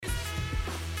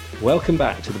Welcome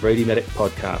back to the Roadie Medic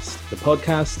podcast, the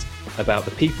podcast about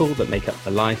the people that make up the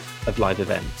life of live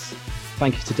events.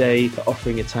 Thank you today for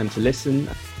offering your time to listen.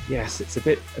 Yes, it's a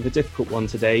bit of a difficult one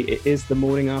today. It is the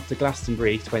morning after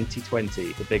Glastonbury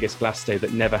 2020, the biggest Glasto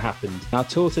that never happened. Our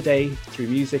tour today through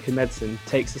music and medicine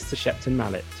takes us to Shepton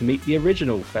Mallet to meet the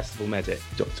original festival medic,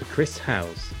 Dr. Chris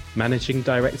Howes, Managing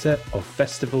Director of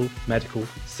Festival Medical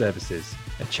Services,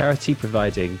 a charity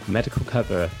providing medical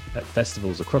cover at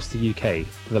festivals across the UK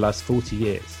for the last 40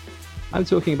 years. I'm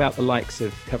talking about the likes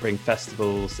of covering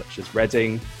festivals such as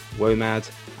Reading, WOMAD,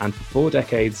 and for 4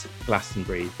 decades,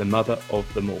 Glastonbury, the mother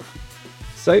of them all.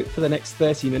 So for the next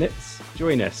 30 minutes,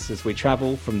 join us as we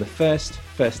travel from the first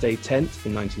aid tent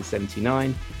in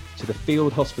 1979 to the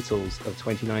field hospitals of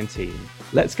 2019.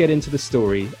 Let's get into the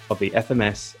story of the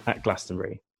FMS at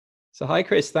Glastonbury. So hi,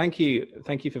 Chris. Thank you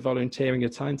for volunteering your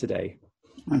time today.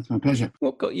 It's my pleasure.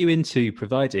 What got you into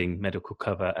providing medical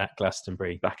cover at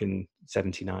Glastonbury back in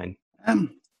 79?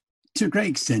 To a great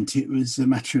extent, it was a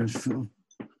matter of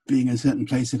being in a certain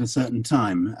place at a certain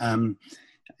time.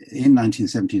 In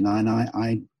 1979,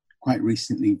 I quite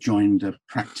recently joined a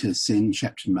practice in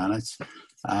Shepton Mallet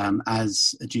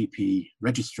as a GP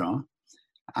registrar.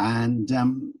 And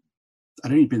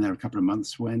I'd only been there a couple of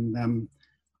months when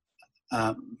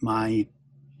my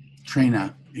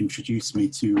trainer introduced me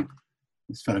to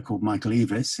this fellow called Michael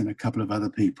Evis and a couple of other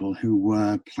people who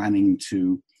were planning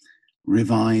to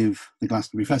revive the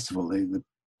Glastonbury Festival. The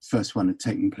first one had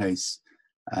taken place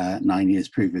 9 years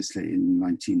previously in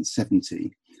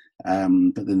 1970,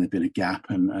 but then there'd been a gap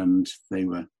and they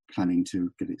were planning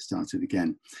to get it started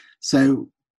again. So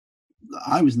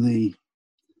I was in the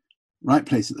right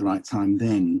place at the right time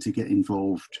then to get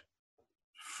involved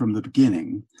from the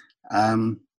beginning.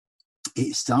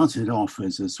 It started off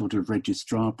as a sort of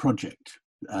registrar project.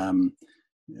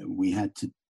 We had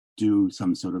to do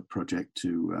some sort of project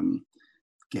to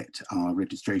get our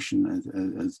registration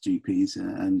as GPs,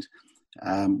 and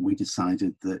we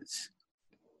decided that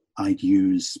I'd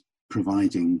use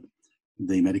providing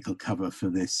the medical cover for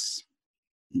this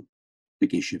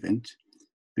big-ish event,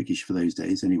 big-ish for those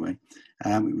days anyway.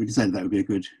 We decided that would be a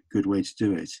good way to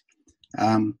do it.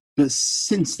 But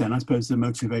since then, I suppose the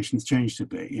motivation's changed a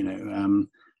bit.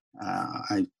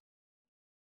 I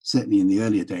certainly in the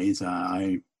earlier days,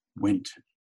 I went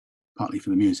partly for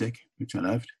the music, which I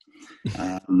loved.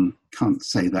 Can't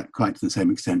say that quite to the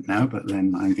same extent now, but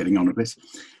then I'm getting on a bit.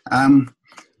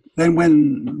 Then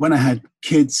when I had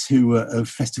kids who were of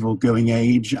festival going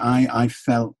age, I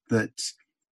felt that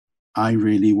I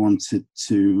really wanted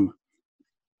to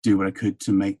do what I could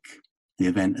to make the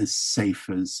event as safe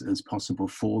as possible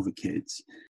for the kids,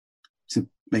 to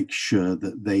make sure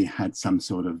that they had some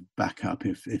sort of backup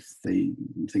if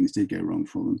things did go wrong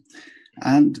for them.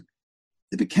 And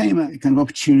it became a kind of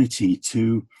opportunity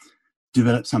to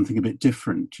develop something a bit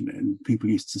different. People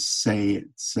used to say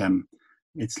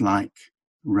it's like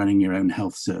running your own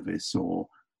health service, or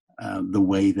the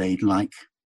way they'd like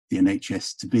the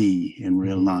NHS to be in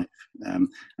real life. And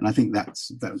I think that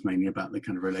was mainly about the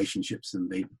kind of relationships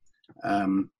and the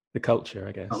culture,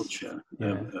 I guess. Culture,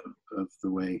 yeah. of the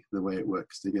way it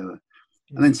works together.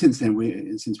 Yeah. And then since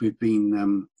we've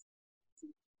been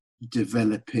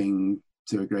developing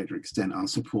to a greater extent our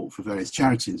support for various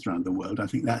charities around the world, I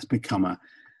think that's become a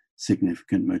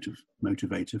significant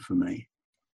motivator for me.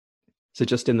 So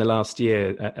just in the last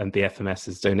year, and the FMS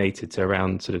has donated to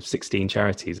around sort of 16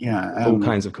 charities, all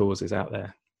kinds of causes out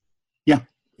there.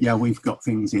 Yeah, we've got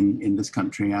things in this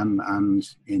country and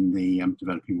in the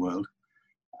developing world.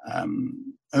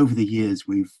 Over the years,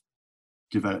 we've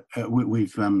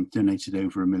donated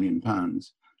over £1 million,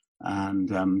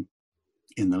 and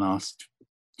in the last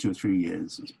 2 or 3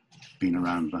 years, it's been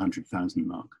around the 100,000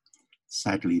 mark.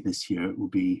 Sadly, this year it will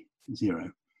be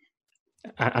 0.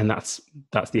 And that's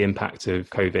the impact of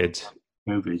COVID,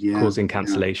 yeah, causing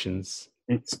cancellations.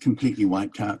 Yeah. It's completely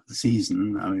wiped out the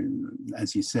season. I mean,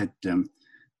 as you said,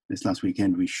 this last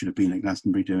weekend we should have been at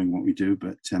Glastonbury doing what we do,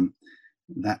 but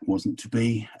that wasn't to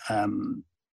be.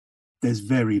 There's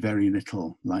very, very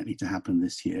little likely to happen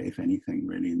this year, if anything,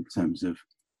 really, in terms of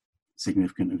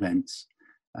significant events.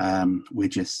 We're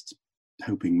just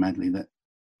hoping madly that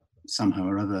somehow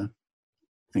or other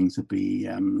things will be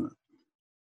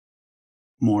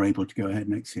more able to go ahead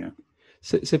next year.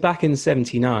 So back in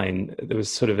 79, there was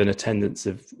sort of an attendance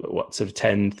of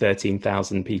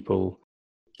 13,000 people.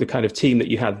 The kind of team that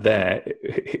you had there,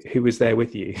 who was there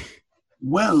with you?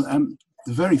 Well,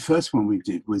 the very first one we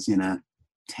did was in a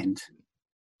tent,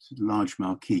 a large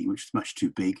marquee, which is much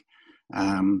too big.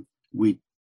 We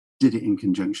did it in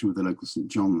conjunction with the local St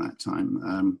John that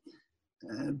time.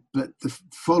 But the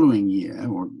following year,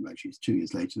 or actually it's 2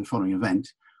 years later, the following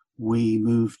event, we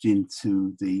moved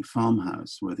into the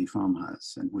farmhouse, Worthy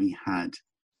Farmhouse, and we had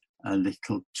a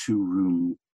little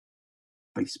 2-room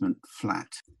basement flat.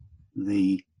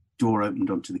 The door opened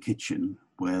onto the kitchen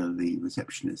where the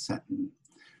receptionist sat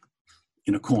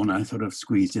in a corner, sort of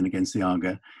squeezed in against the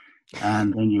Aga.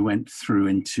 And then you went through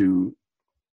into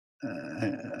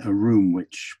a room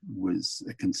which was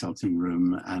a consulting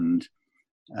room and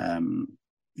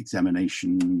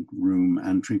examination room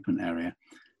and treatment area.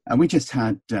 And we just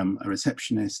had a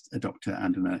receptionist, a doctor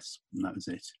and a nurse, and that was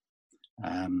it.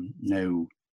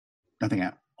 Nothing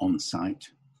out on site,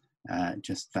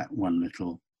 just that one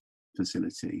little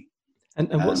facility. And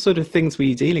what sort of things were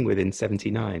you dealing with in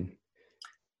 79?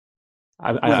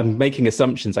 I'm making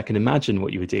assumptions. I can imagine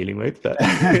what you were dealing with, but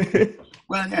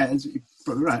well, yeah, you're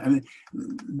probably right. I mean,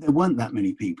 there weren't that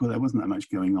many people. There wasn't that much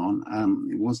going on.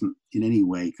 It wasn't in any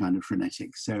way kind of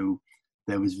frenetic. So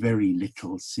there was very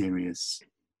little serious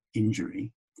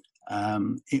injury.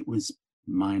 It was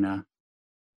minor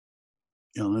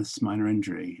illness, minor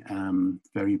injury,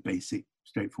 very basic,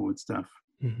 straightforward stuff.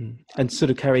 Mm-hmm. And sort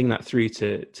of carrying that through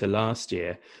to last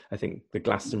year, I think the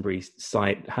Glastonbury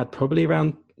site had probably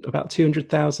around about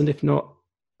 200,000, if not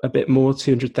a bit more,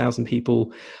 200,000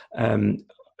 people,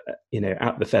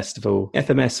 at the festival.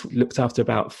 FMS looked after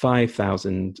about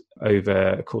 5,000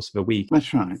 over the course of a week.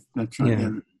 That's right.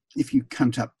 Yeah. If you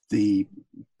count up the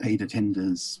paid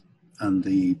attenders and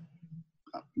the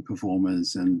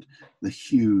performers and the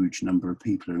huge number of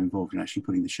people who are involved in actually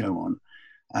putting the show on,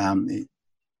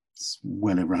 it's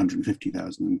well over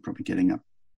 150,000 and probably getting up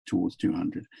towards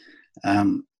 200.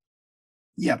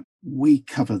 We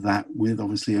cover that with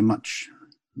obviously a much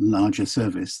larger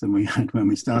service than we had when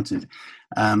we started.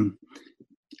 At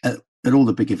all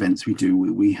the big events we do,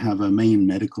 we have a main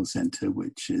medical centre,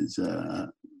 which is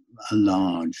a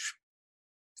large,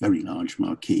 very large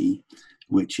marquee,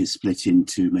 which is split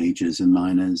into majors and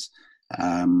minors.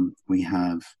 We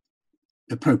have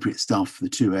appropriate staff for the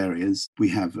two areas. We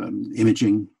have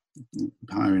imaging,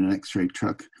 hiring an X-ray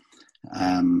truck,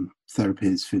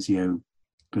 therapies, physio,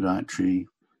 podiatry,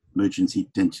 emergency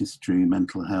dentistry,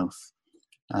 mental health,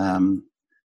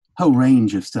 whole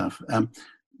range of stuff.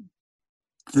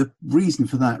 The reason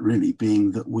for that really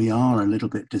being that we are a little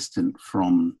bit distant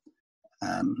from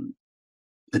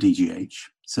the DGH.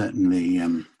 Certainly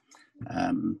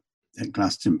at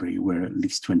Glastonbury, we're at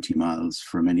least 20 miles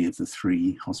from any of the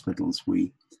 3 hospitals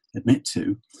we admit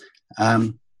to.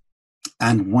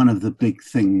 And one of the big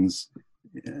things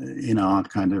in our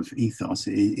kind of ethos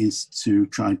is to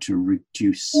try to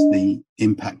reduce the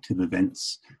impact of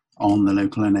events on the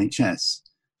local NHS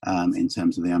in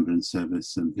terms of the ambulance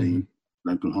service and the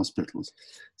local hospitals.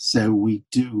 So we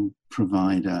do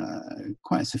provide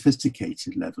quite a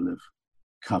sophisticated level of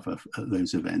cover at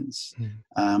those events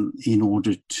in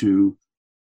order to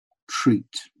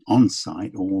treat on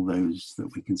site all those that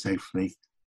we can safely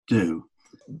do.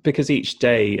 Because each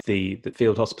day the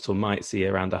field hospital might see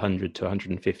around 100 to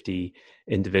 150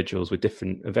 individuals with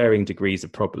varying degrees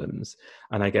of problems.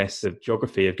 And I guess the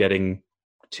geography of getting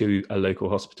to a local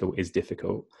hospital is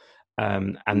difficult.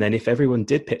 And then if everyone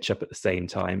did pitch up at the same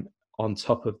time, on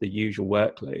top of the usual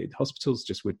workload, hospitals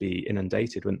just would be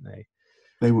inundated, wouldn't they?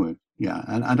 They would, yeah.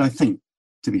 And I think,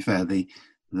 to be fair, the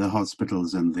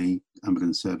hospitals and the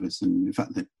ambulance service, and in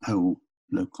fact the whole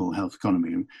local health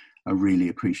economy, are really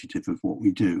appreciative of what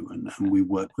we do, and we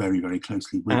work very, very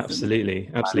closely with them. Absolutely.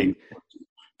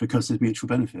 Because there's mutual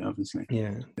benefit, obviously.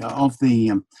 Yeah. Of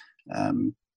the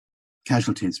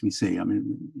casualties we see, I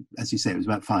mean, as you say, it was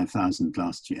about 5,000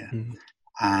 last year,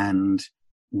 and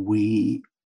we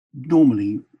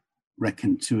normally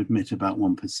reckon to admit about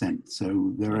 1%.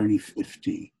 So there are only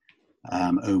 50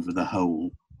 over the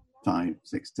whole 5-6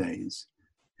 days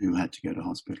who had to go to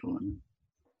hospital, and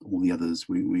all the others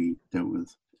we dealt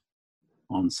with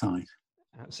on site.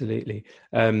 Absolutely.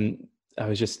 I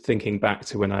was just thinking back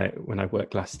to when I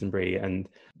worked Glastonbury, and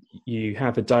you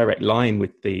have a direct line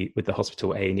with the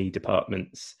hospital A&E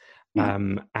departments,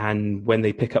 and when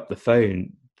they pick up the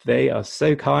phone, they are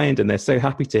so kind and they're so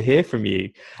happy to hear from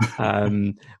you,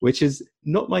 which is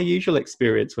not my usual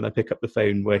experience when I pick up the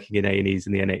phone working in A&Es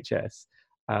in the NHS.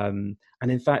 And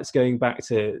in fact, going back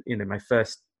to my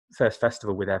first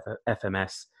festival with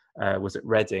FMS was at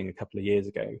Reading a couple of years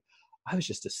ago. I was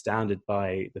just astounded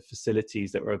by the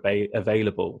facilities that were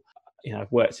available.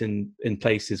 I've worked in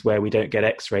places where we don't get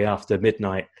X-ray after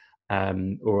midnight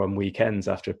or on weekends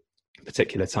after a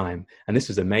particular time. And this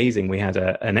was amazing. We had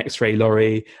an X-ray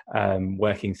lorry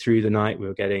working through the night. We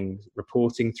were getting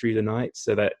reporting through the night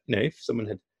so that, if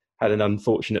someone had an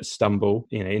unfortunate stumble,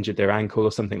 injured their ankle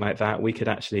or something like that, we could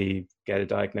actually get a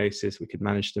diagnosis, we could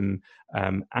manage them,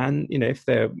 and if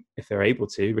they're able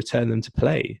to, return them to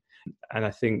play. And I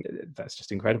think that's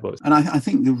just incredible. And I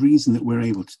think the reason that we're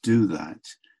able to do that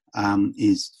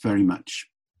is very much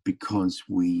because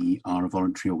we are a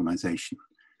voluntary organisation,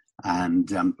 and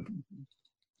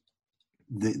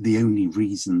the only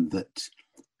reason that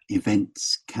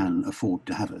events can afford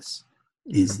to have us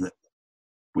is that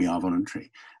we are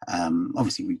voluntary.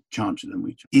 Obviously, we charge them.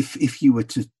 If you were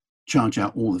to charge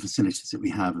out all the facilities that we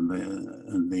have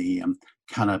and the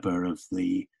calibre of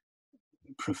the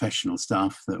professional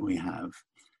staff that we have,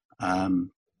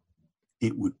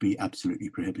 it would be absolutely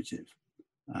prohibitive,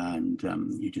 and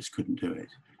you just couldn't do it.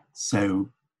 So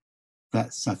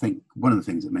that's, I think, one of the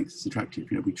things that makes us attractive.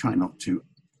 We try not to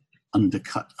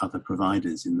undercut other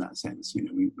providers in that sense.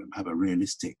 We have a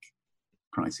realistic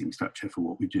pricing structure for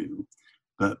what we do,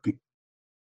 but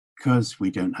because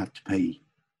we don't have to pay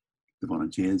the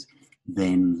volunteers,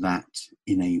 then that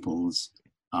enables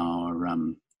our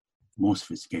more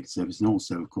sophisticated service, and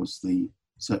also, of course, the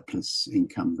surplus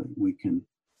income that we can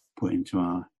put into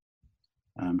our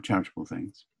charitable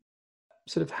things.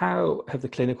 Sort of how have the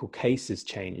clinical cases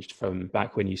changed from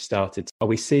back when you started? Are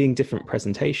we seeing different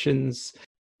presentations?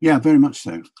 Yeah, very much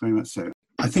so, very much so.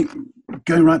 I think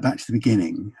going right back to the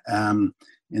beginning,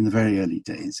 in the very early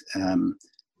days,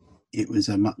 it was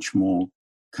a much more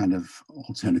kind of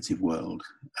alternative world.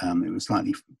 It was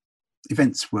slightly,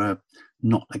 events were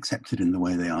not accepted in the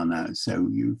way they are now, so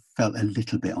you felt a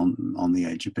little bit on the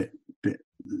edge, a bit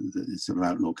sort of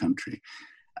outlaw country,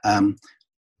 and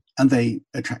they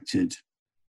attracted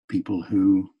people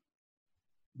who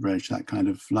relish that kind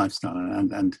of lifestyle.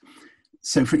 And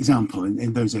so, for example,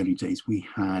 in those early days, we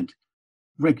had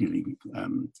regularly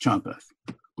childbirth,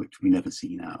 which we never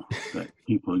see now, but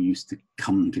people used to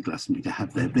come to Glastonbury to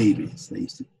have their babies. They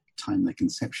used to time their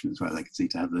conception as well, they could see,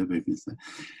 to have their babies there.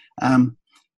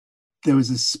 There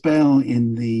was a spell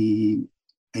in the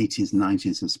 80s and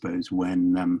 90s, I suppose,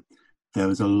 when there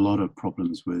was a lot of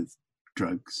problems with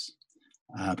drugs,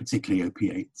 particularly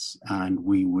opiates, and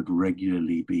we would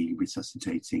regularly be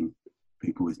resuscitating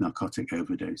people with narcotic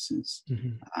overdoses.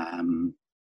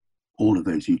 All of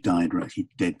those who died were actually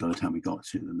dead by the time we got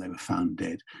to them. They were found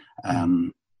dead.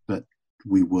 But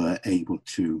we were able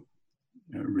to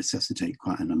resuscitate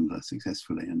quite a number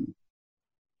successfully and,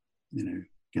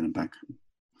 get them back.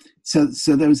 So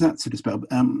there was that sort of spell.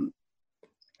 And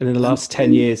in the last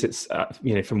 10 years, it's,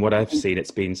 from what I've seen,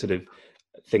 it's been sort of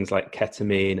things like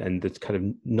ketamine and the kind of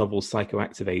novel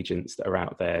psychoactive agents that are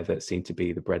out there that seem to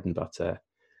be the bread and butter.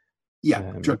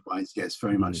 Yeah, drug-wise, yes,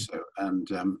 very much so. And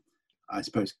I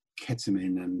suppose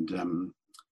ketamine and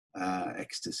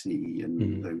ecstasy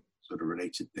and those sort of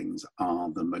related things are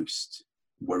the most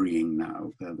worrying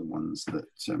now. They're the ones that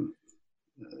kind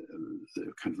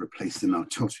of replace the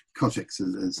narcotics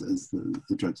as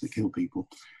the drugs that kill people.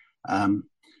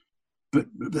 But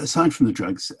aside from the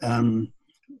drugs,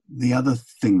 the other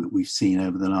thing that we've seen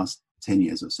over the last 10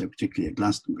 years or so, particularly at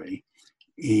Glastonbury,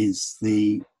 is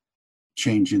the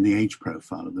change in the age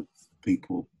profile of the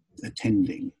people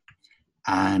attending.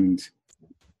 And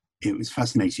it was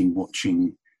fascinating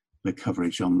watching the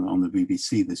coverage on the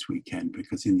BBC this weekend,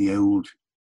 because in the old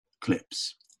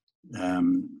clips,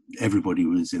 everybody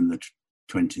was in the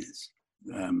 20s.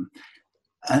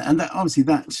 And that, obviously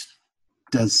that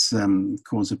does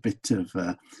cause a bit of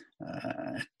a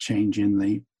change in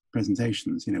the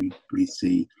presentations. We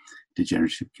see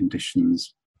degenerative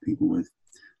conditions, people with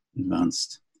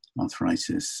advanced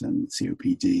arthritis and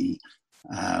COPD.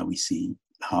 We see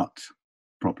heart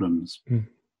problems,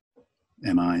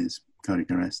 MIs,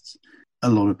 cardiac arrests. A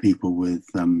lot of people with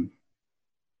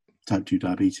type 2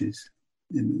 diabetes.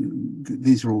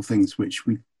 These are all things which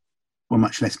we were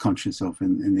much less conscious of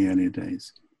in the earlier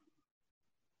days.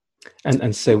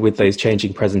 And so with those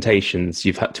changing presentations,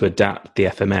 you've had to adapt the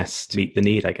FMS to meet the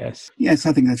need, I guess. Yes,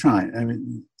 I think that's right. I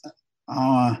mean,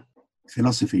 our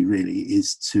philosophy really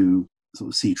is to sort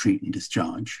of see, treat and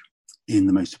discharge in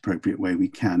the most appropriate way we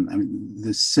can. I mean,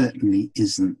 there certainly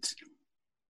isn't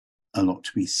a lot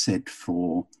to be said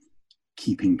for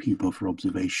keeping people for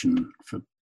observation for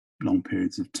long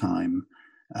periods of time.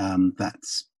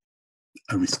 That's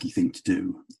a risky thing to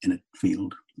do in a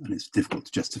field, and it's difficult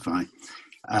to justify.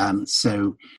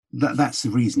 So that's the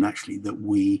reason, actually, that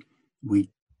we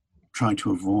try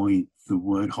to avoid the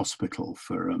word hospital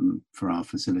for our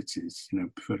facilities.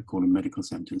 Prefer to call them medical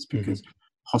centres, because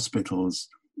hospitals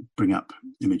bring up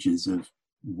images of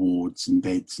wards and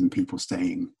beds and people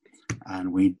staying,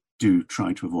 and we do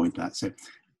try to avoid that. So,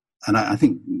 and I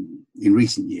think in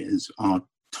recent years, our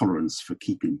tolerance for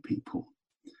keeping people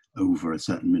over a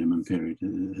certain minimum period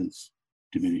has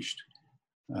diminished.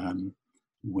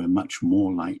 We're much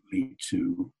more likely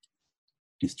to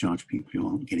discharge people who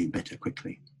aren't getting better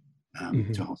quickly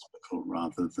to hospital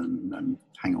rather than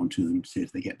hang on to them to see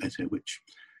if they get better, which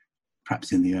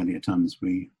perhaps in the earlier times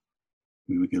we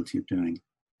were guilty of doing.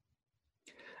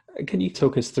 Can you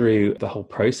talk us through the whole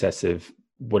process of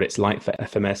what it's like for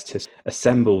FMS to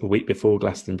assemble the week before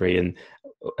Glastonbury and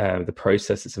the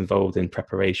process that's involved in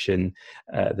preparation,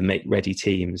 the make ready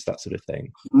teams, that sort of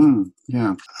thing?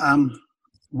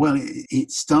 Well,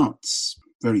 it starts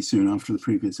very soon after the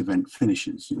previous event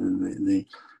finishes.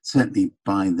 Certainly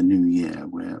by the new year,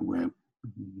 we're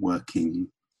working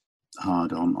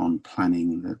hard on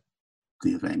planning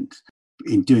the event.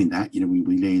 In doing that, we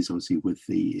liaise obviously with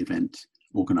the event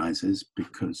organisers,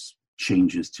 because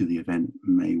changes to the event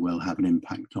may well have an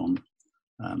impact on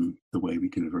the way we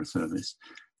deliver a service.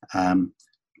 And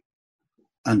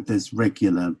there's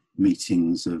regular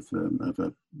meetings of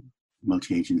a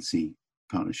multi-agency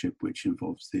partnership, which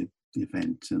involves the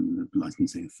event and the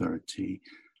licensing authority,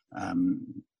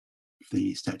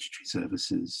 the statutory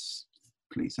services,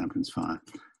 police, ambulance, fire,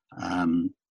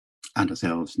 and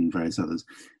ourselves and various others,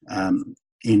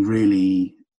 in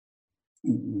really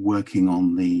working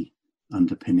on the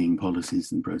underpinning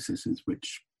policies and processes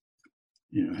which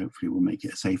hopefully will make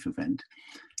it a safe event.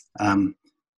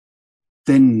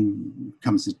 Then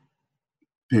comes a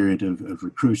period of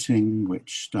recruiting,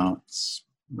 which starts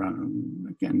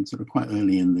again sort of quite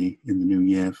early in the new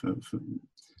year for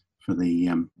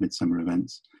the midsummer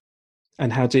events.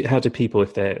 And how do people,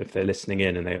 if they're listening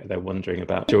in and they're wondering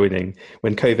about joining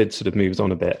when COVID sort of moves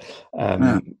on a bit,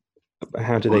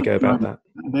 how do they go about that?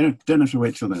 They don't have to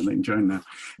wait till then; they can join now.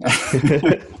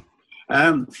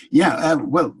 Well,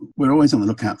 we're always on the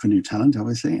lookout for new talent,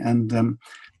 obviously, and the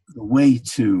way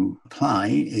to apply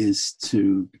is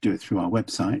to do it through our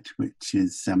website, which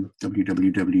is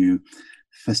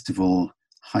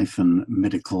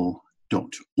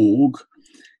www.festival-medical.org,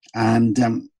 and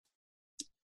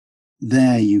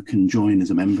there you can join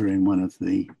as a member in one of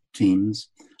the teams,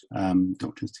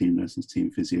 doctors team, nurses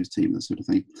team, physios team, that sort of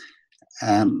thing.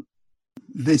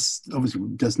 This obviously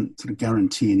doesn't sort of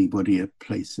guarantee anybody a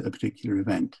place at a particular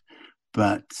event,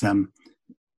 but how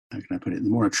can I put it? The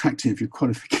more attractive your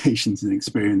qualifications and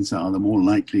experience are, the more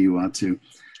likely you are to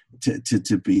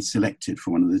be selected for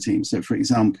one of the teams. So, for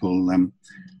example,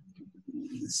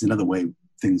 this is another way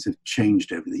things have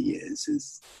changed over the years,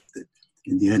 is that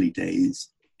in the early days,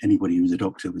 anybody who was a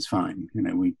doctor was fine.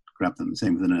 We grabbed them,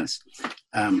 same with a nurse.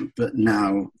 But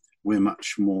now we're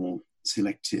much more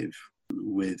selective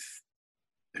with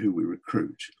who we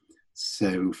recruit.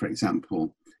 So, for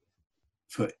example,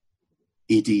 for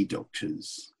ED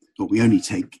doctors, we only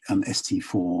take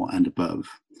ST4 and above.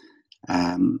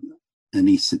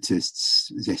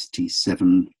 Anaesthetists is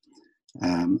ST7.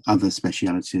 Other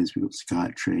specialities, we've got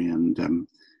psychiatry and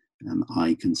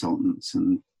eye consultants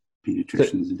and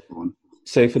paediatricians and so on.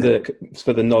 So for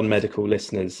the non-medical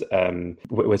listeners,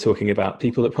 we're talking about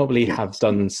people that probably have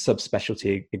done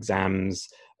subspecialty exams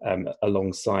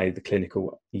alongside the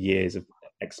clinical years of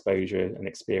exposure and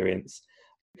experience.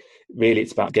 Really,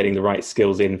 it's about getting the right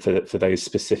skills in for those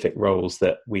specific roles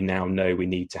that we now know we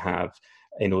need to have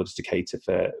in order to cater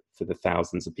for the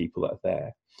thousands of people that are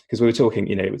there. Because we were talking,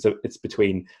 it's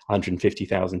between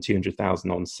 150,000,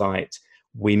 200,000 on site.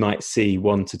 We might see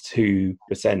 1 to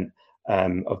 2%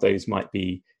 of those might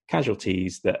be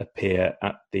casualties that appear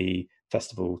at the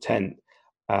festival tent,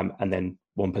 and then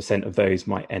 1% of those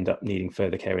might end up needing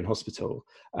further care in hospital.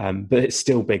 But it's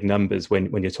still big numbers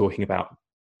when you're talking about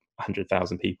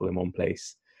 100,000 people in one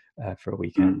place for a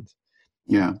weekend.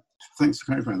 Yeah, thanks for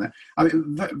clarifying that. I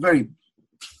mean, very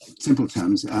simple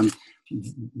terms.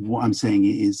 What I'm saying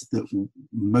is that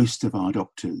most of our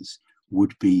doctors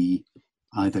would be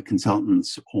either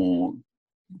consultants or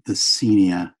the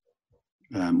senior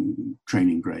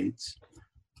training grades,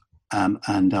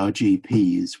 and our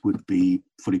GPs would be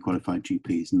fully qualified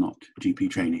GPs, not GP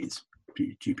trainees,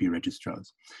 GP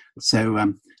registrars. So,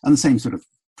 and the same sort of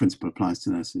principle applies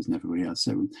to nurses and everybody else.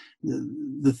 So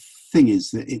the thing is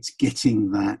that it's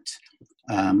getting that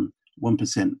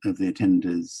 1% of the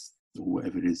attenders, or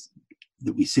whatever it is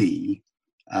that we see,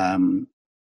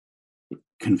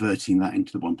 converting that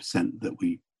into the 1% that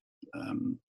we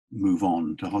move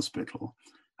on to hospital.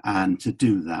 And to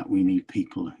do that, we need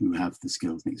people who have the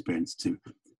skills and experience to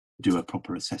do a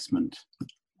proper assessment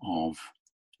of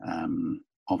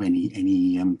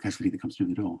any casualty that comes through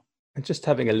the door. And just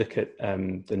having a look at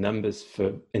the numbers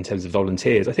in terms of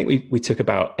volunteers, I think we took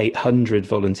about 800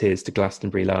 volunteers to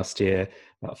Glastonbury last year,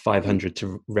 about 500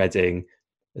 to Reading.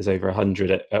 There's over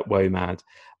 100 at WOMAD.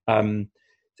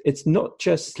 it's not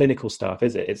just clinical staff,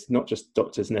 is it? It's not just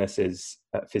doctors, nurses,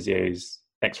 physios,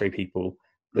 x-ray people.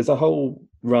 There's a whole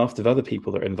raft of other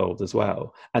people that are involved as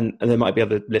well. And there might be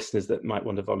other listeners that might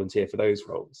want to volunteer for those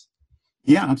roles.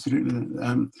 Yeah, absolutely.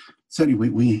 Certainly,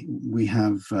 we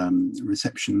have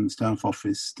reception staff,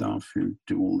 office staff who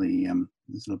do all the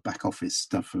sort of back office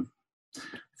stuff of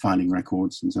filing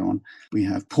records and so on. We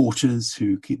have porters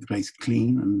who keep the place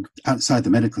clean. And outside the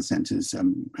medical centres, I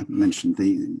haven't mentioned,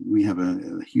 we have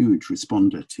a huge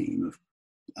responder team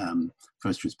of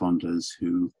first responders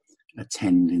who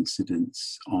attend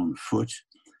incidents on foot,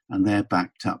 and they're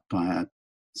backed up by a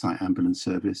site ambulance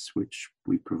service, which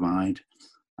we provide,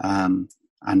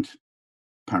 and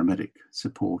paramedic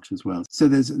support as well. So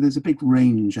there's a big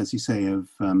range, as you say, of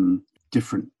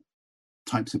different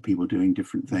types of people doing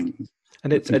different things.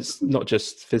 And it's not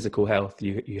just physical health.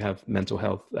 You have mental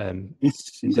health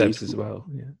yes, services as well.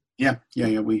 Yeah.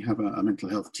 We have a mental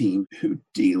health team who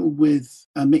deal with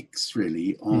a mix,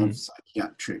 really, of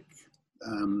psychiatric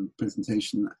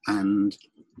presentation and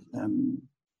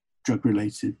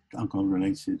drug-related,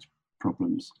 alcohol-related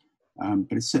problems.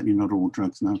 But it's certainly not all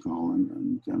drugs and alcohol.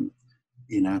 And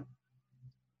in a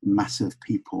mass of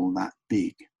people that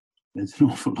big, there's an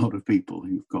awful lot of people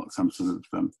who've got some sort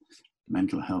of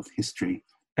mental health history.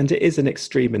 And it is an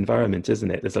extreme environment,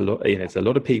 isn't it? There's a lot, there's a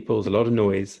lot of people, there's a lot of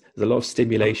noise, there's a lot of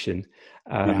stimulation.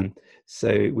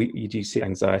 So you do see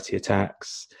anxiety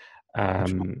attacks.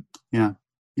 Yeah,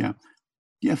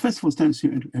 festivals don't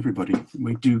suit everybody.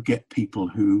 We do get people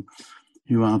who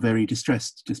are very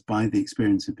distressed just by the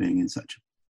experience of being in such a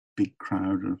big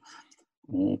crowd,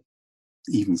 or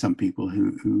even some people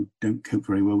who don't cope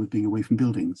very well with being away from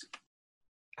buildings.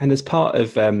 And as part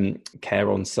of care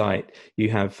on site,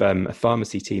 you have a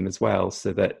pharmacy team as well,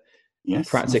 so that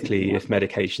practically if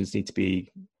medications need to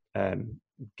be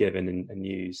given and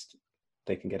used,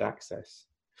 they can get access.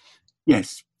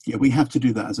 Yes, we have to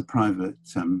do that as a private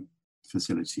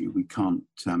facility. We can't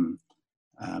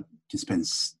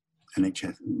dispense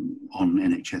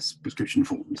NHS prescription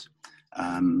forms,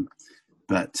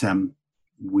 but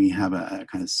we have a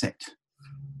kind of set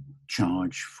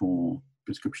charge for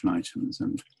prescription items,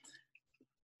 and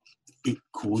it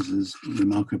causes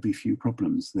remarkably few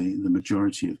problems. The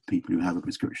majority of people who have a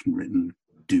prescription written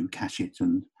do cash it,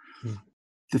 and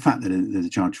the fact that there's a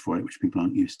charge for it, which people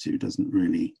aren't used to, doesn't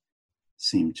really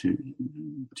seem to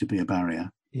be a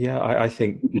barrier. Yeah, I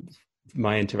think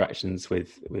my interactions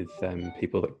with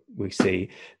people that we see,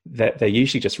 that they're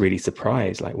usually just really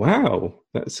surprised, like, wow,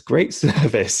 that's great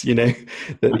service,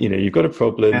 that you've got a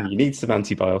problem, you need some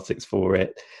antibiotics for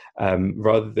it,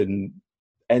 rather than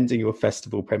ending your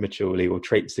festival prematurely or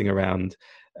traipsing around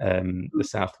the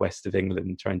southwest of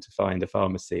England trying to find a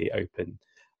pharmacy open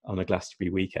on a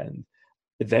Glastonbury weekend.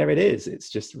 There it is, it's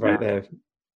just right there.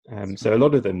 So a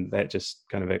lot of them, they're just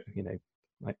kind of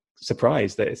like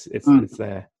surprised that it's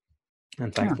there,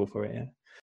 and thankful for it.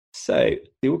 So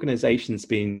the organisation's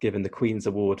been given the Queen's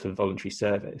Award for Voluntary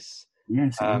Service.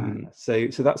 Yes. So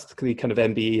that's the kind of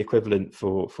MBE equivalent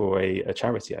for a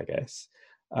charity, I guess.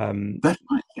 That's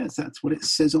right. Yes, that's what it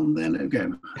says on their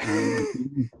logo.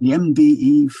 The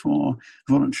MBE for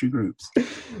voluntary groups.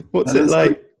 What's it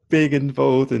like being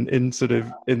involved in sort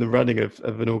of in the running of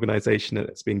an organisation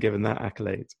that's been given that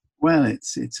accolade? Well,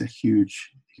 it's a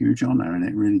huge honour, and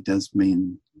it really does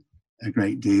mean a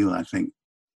great deal, I think,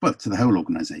 well, to the whole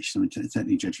organisation.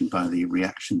 Certainly judging by the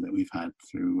reaction that we've had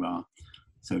through our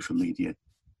social media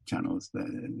channels,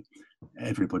 that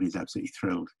everybody's absolutely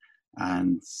thrilled.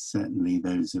 And certainly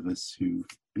those of us who've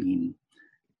been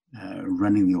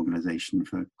running the organisation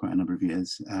for quite a number of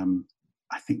years,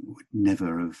 I think would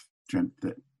never have dreamt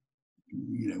that,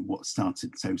 what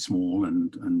started so small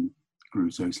and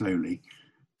grew so slowly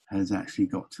has actually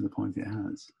got to the point it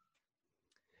has.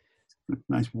 A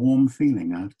nice warm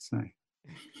feeling, I have to say.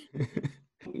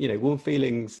 Warm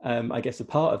feelings, I guess, are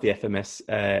part of the FMS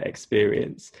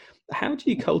experience. How do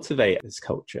you cultivate this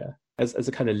culture as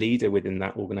a kind of leader within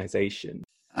that organisation?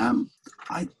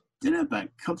 I don't know about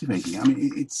cultivating. I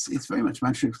mean, it's very much a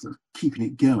matter of sort of keeping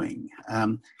it going.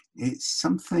 It's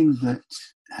something that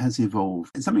has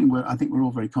evolved. It's something I think we're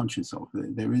all very conscious of.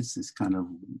 There is this kind of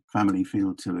family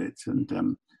feel to it,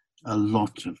 and a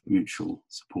lot of mutual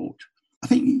support. I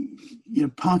think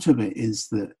part of it is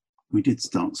that we did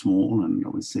start small, and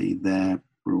obviously we're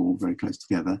all very close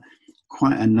together.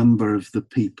 Quite a number of the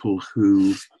people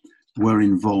who were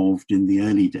involved in the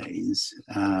early days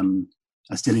are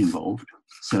still involved,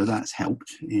 so that's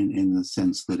helped in the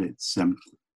sense that it's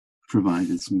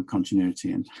provided some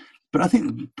continuity. But I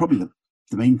think probably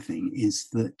the main thing is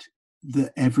that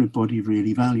everybody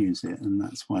really values it, and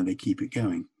that's why they keep it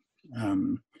going.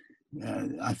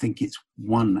 I think it's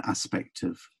one aspect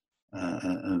of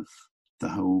the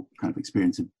whole kind of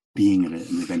experience of being at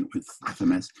an event with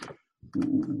FMS,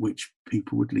 which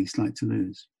people would least like to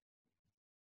lose.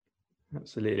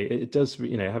 Absolutely. It does,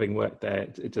 having worked there,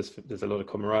 there's a lot of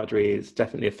camaraderie. It's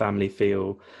definitely a family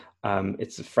feel.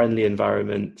 It's a friendly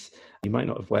environment. You might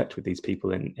not have worked with these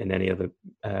people in any other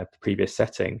previous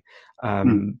setting,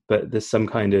 but there's some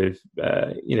kind of,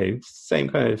 same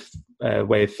kind of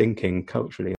way of thinking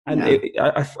culturally. And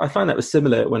I find that was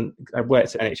similar when I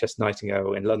worked at NHS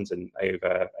Nightingale in London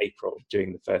over April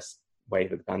during the first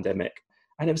wave of the pandemic.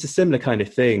 And it was a similar kind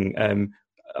of thing.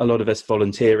 A lot of us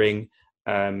volunteering,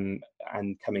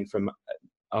 and coming from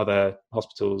other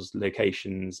hospitals,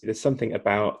 locations. There's something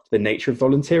about the nature of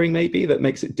volunteering maybe that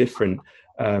makes it different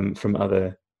from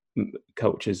other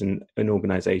cultures and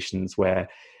organisations where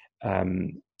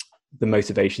the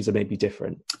motivations are maybe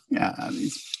different. Yeah,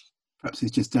 perhaps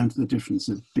it's just down to the difference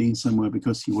of being somewhere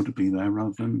because you want to be there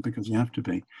rather than because you have to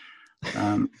be.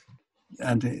 And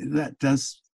that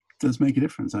does make a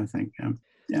difference, I think.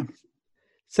 Yeah.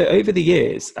 So over the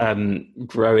years,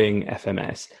 growing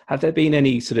FMS, have there been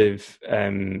any sort of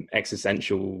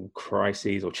existential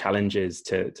crises or challenges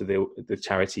to the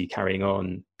charity carrying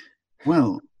on?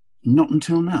 Well, not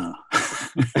until now.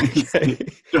 Okay.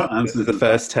 The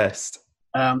first test.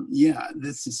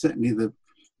 This is certainly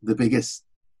the biggest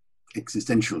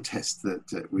existential test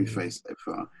that we've faced so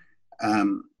far.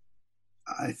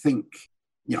 I think,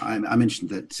 I mentioned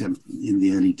that in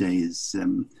the early days,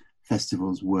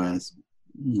 festivals were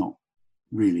not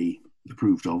really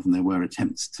approved of, and there were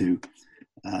attempts to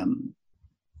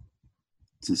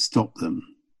stop them,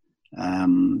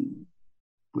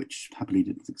 which happily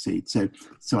didn't succeed. So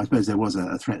I suppose there was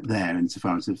a threat there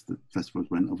insofar as if the festivals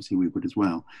went. Obviously, we would as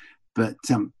well. But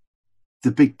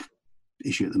the big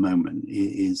issue at the moment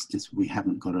is just we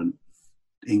haven't got an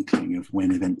inkling of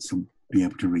when events will be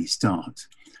able to restart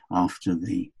after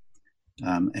the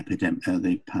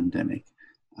the pandemic.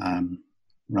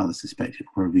 Rather suspect it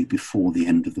probably before the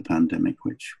end of the pandemic,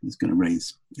 which is going to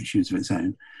raise issues of its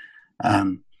own.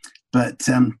 But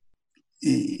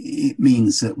it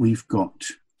means that we've got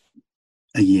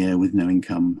a year with no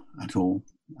income at all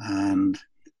and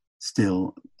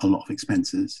still a lot of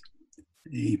expenses,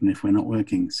 even if we're not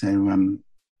working. So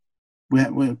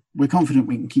we're confident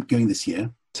we can keep going this year.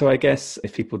 So I guess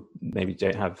if people maybe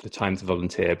don't have the time to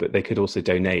volunteer, but they could also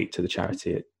donate to the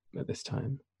charity at this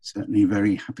time. Certainly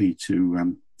very happy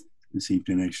to receive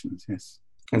donations, yes.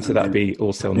 And so that'd be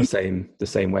also on the same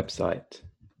website?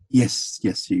 Yes,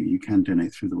 you can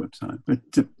donate through the website. But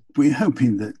we're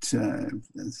hoping that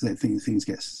as I think things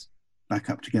get back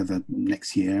up together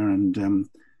next year,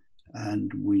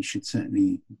 and we should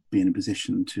certainly be in a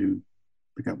position to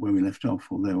pick up where we left off,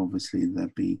 although obviously there'll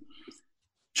be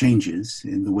changes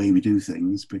in the way we do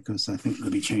things, because I think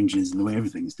there'll be changes in the way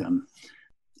everything's done.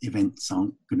 Events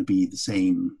aren't going to be the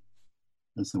same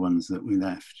as the ones that we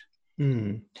left.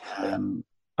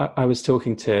 I was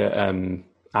talking to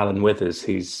Alan Withers,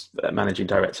 who's managing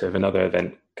director of another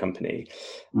event company,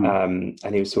 and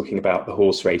he was talking about the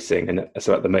horse racing. And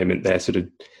so at the moment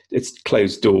it's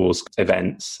closed doors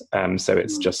events, so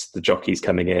it's just the jockeys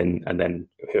coming in and then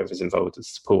whoever's involved as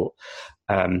support.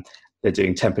 They're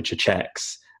doing temperature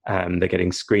checks, they're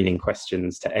getting screening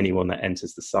questions to anyone that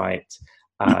enters the site.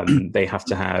 They have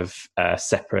to have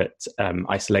separate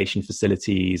isolation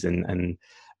facilities and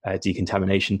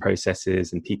decontamination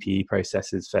processes and PPE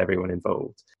processes for everyone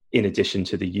involved, in addition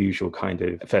to the usual kind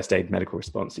of first aid medical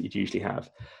response that you'd usually have.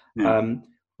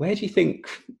 Where do you think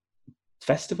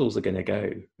festivals are going to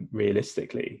go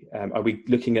realistically? Are we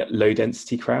looking at low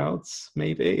density crowds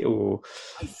maybe? Or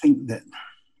I think that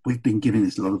we've been giving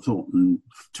this a lot of thought and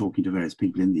talking to various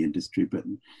people in the industry, but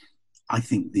I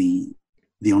think the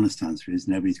honest answer is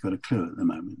nobody's got a clue at the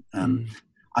moment.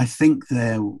 I think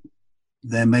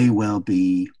there may well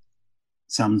be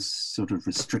some sort of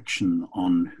restriction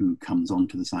on who comes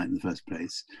onto the site in the first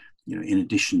place, in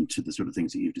addition to the sort of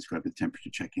things that you've described with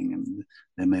temperature checking, and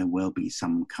there may well be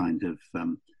some kind of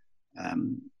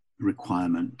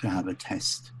requirement to have a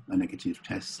negative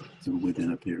test sort of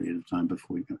within a period of time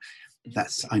before you go.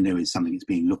 That's, I know, is something that's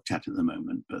being looked at the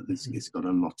moment, but it's got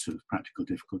a lot of practical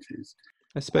difficulties.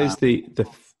 I suppose the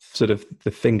sort of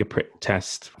the finger prick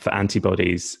test for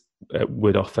antibodies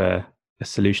would offer a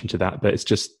solution to that, but it's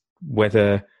just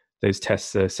whether those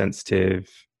tests are sensitive,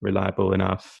 reliable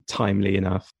enough, timely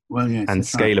enough, and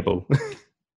scalable.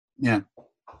 Right.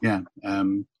 Yeah.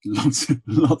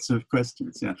 Lots of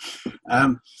questions. Yeah,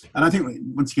 and I think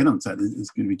once you get onto that,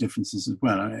 there's going to be differences as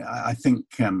well. I think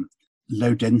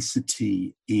low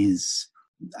density is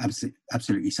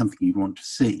absolutely something you want to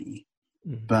see.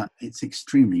 but it's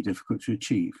extremely difficult to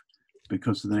achieve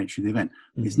because of the nature of the event.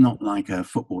 Mm-hmm. It's not like a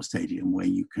football stadium where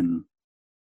you can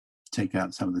take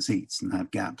out some of the seats and have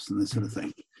gaps and this sort of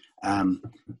thing.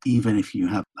 Even if you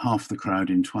have half the crowd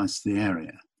in twice the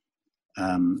area,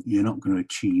 you're not going to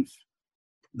achieve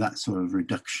that sort of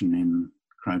reduction in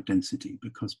crowd density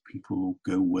because people will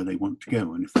go where they want to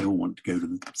go. And if they all want to go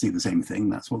to see the same thing,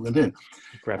 that's what they'll do.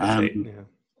 Gravitate, yeah.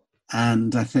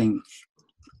 And I think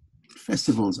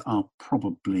festivals are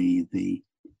probably the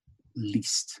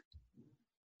least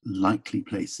likely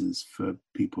places for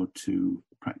people to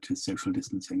practice social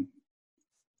distancing.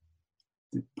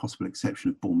 The possible exception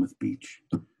of Bournemouth Beach,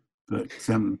 but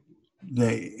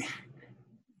they,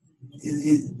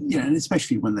 and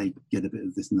especially when they get a bit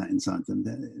of this and that inside them,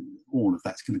 all of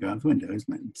that's going to go out the window,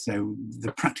 isn't it? So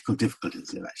the practical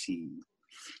difficulties of actually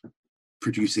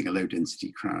producing a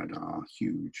low-density crowd are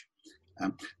huge.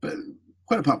 But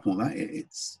quite apart from all that,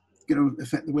 it's going to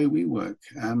affect the way we work.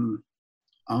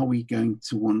 Are we going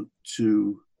to want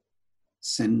to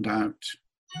send out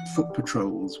foot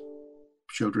patrols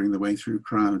shouldering the way through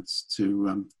crowds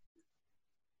to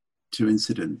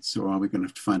incidents, or are we going to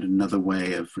have to find another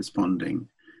way of responding?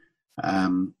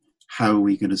 How are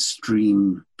we going to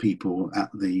stream people at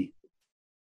the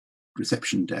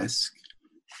reception desk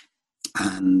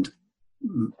and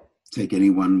take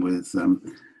anyone with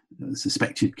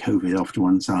suspected COVID off to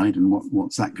one side, and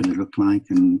what's that going to look like,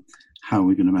 and how are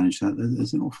we going to manage that?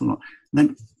 There's an awful lot. And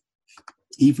then,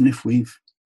 even if we've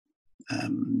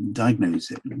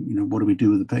diagnosed it, what do we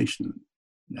do with the patient?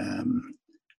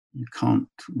 You can't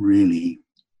really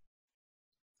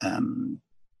send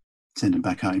them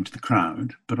back out into the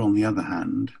crowd, but on the other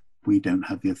hand, we don't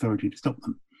have the authority to stop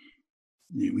them.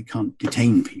 We can't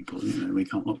detain people, we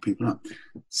can't lock people up.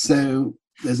 So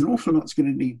there's an awful lot's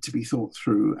going to need to be thought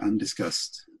through and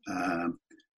discussed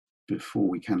before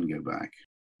we can go back.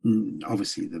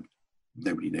 Obviously,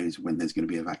 nobody knows when there's going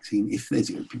to be a vaccine. If there's,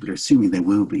 people are assuming there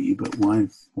will be, but why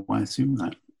assume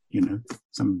that?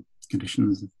 Some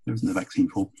conditions there isn't a vaccine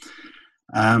for.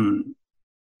 And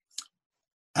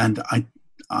I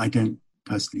don't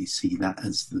personally see that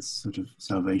as the sort of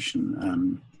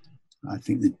salvation. I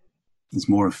think that there's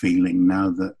more a feeling now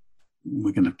that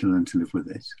we're going to have to learn to live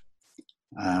with it.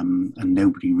 And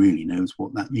nobody really knows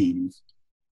what that means.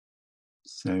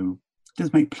 So it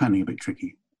does make planning a bit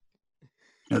tricky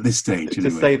at this stage,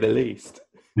 to say the least.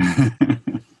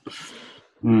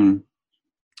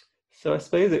 So I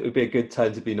suppose it would be a good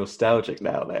time to be nostalgic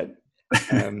now then.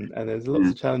 And there's lots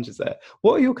of challenges there.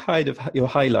 What are your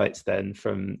highlights then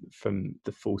from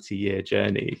the 40-year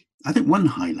journey? I think one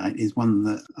highlight is one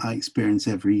that I experience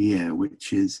every year,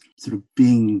 which is sort of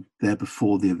being there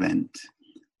before the event,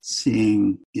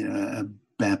 seeing a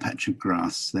bare patch of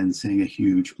grass, then seeing a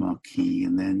huge marquee,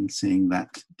 and then seeing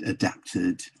that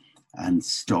adapted and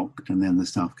stocked, and then the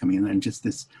staff coming in, and just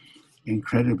this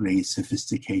incredibly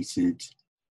sophisticated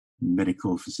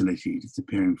medical facility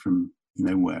disappearing from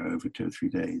nowhere over 2 or 3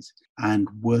 days and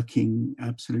working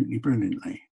absolutely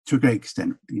brilliantly to a great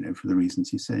extent, for the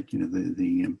reasons you said,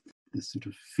 the sort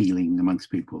of feeling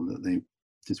amongst people that they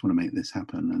just want to make this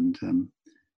happen and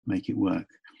make it work.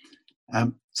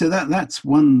 So that's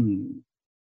one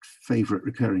favourite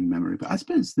recurring memory. But I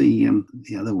suppose the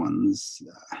other ones,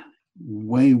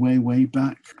 way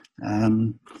back,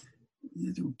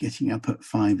 getting up at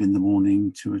 5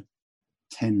 a.m. to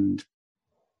attend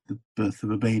the birth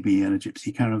of a baby in a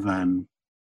gypsy caravan,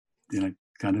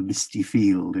 kind of misty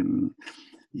field, and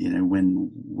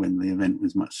when the event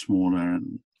was much smaller,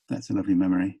 and that's a lovely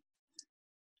memory.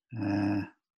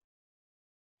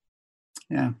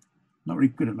 Not really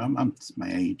good at I'm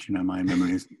my age, my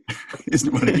memory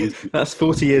isn't what it is. That's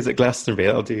 40 years at Glastonbury,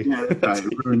 that'll do. Yeah, right,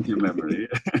 ruined your memory.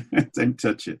 Don't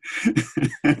touch it.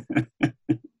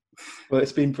 Well,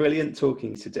 it's been brilliant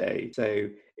talking today. So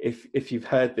if you've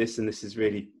heard this and this has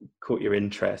really caught your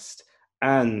interest,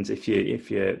 and if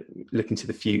you're looking to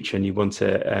the future and you want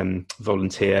to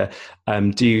volunteer,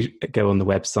 do go on the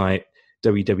website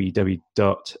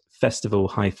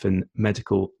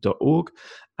www.festival-medical.org.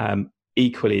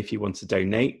 Equally, if you want to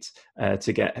donate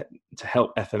to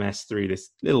help FMS through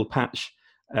this little patch,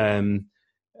 then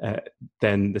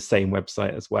the same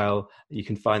website as well. You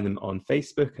can find them on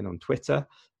Facebook and on Twitter.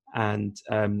 And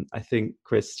I think,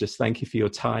 Chris, just thank you for your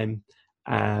time.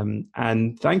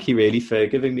 And thank you really for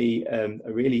giving me a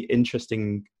really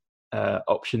interesting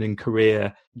option in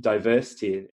career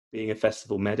diversity. Being a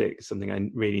festival medic, something I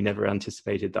really never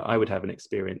anticipated that I would have an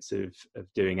experience of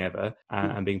doing ever,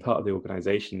 and being part of the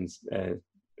organisations,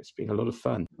 it's been a lot of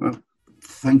fun. Well,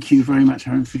 thank you very much,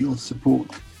 Aaron, for your support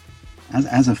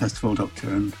as a festival doctor,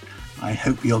 and I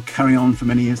hope you'll carry on for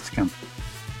many years to come.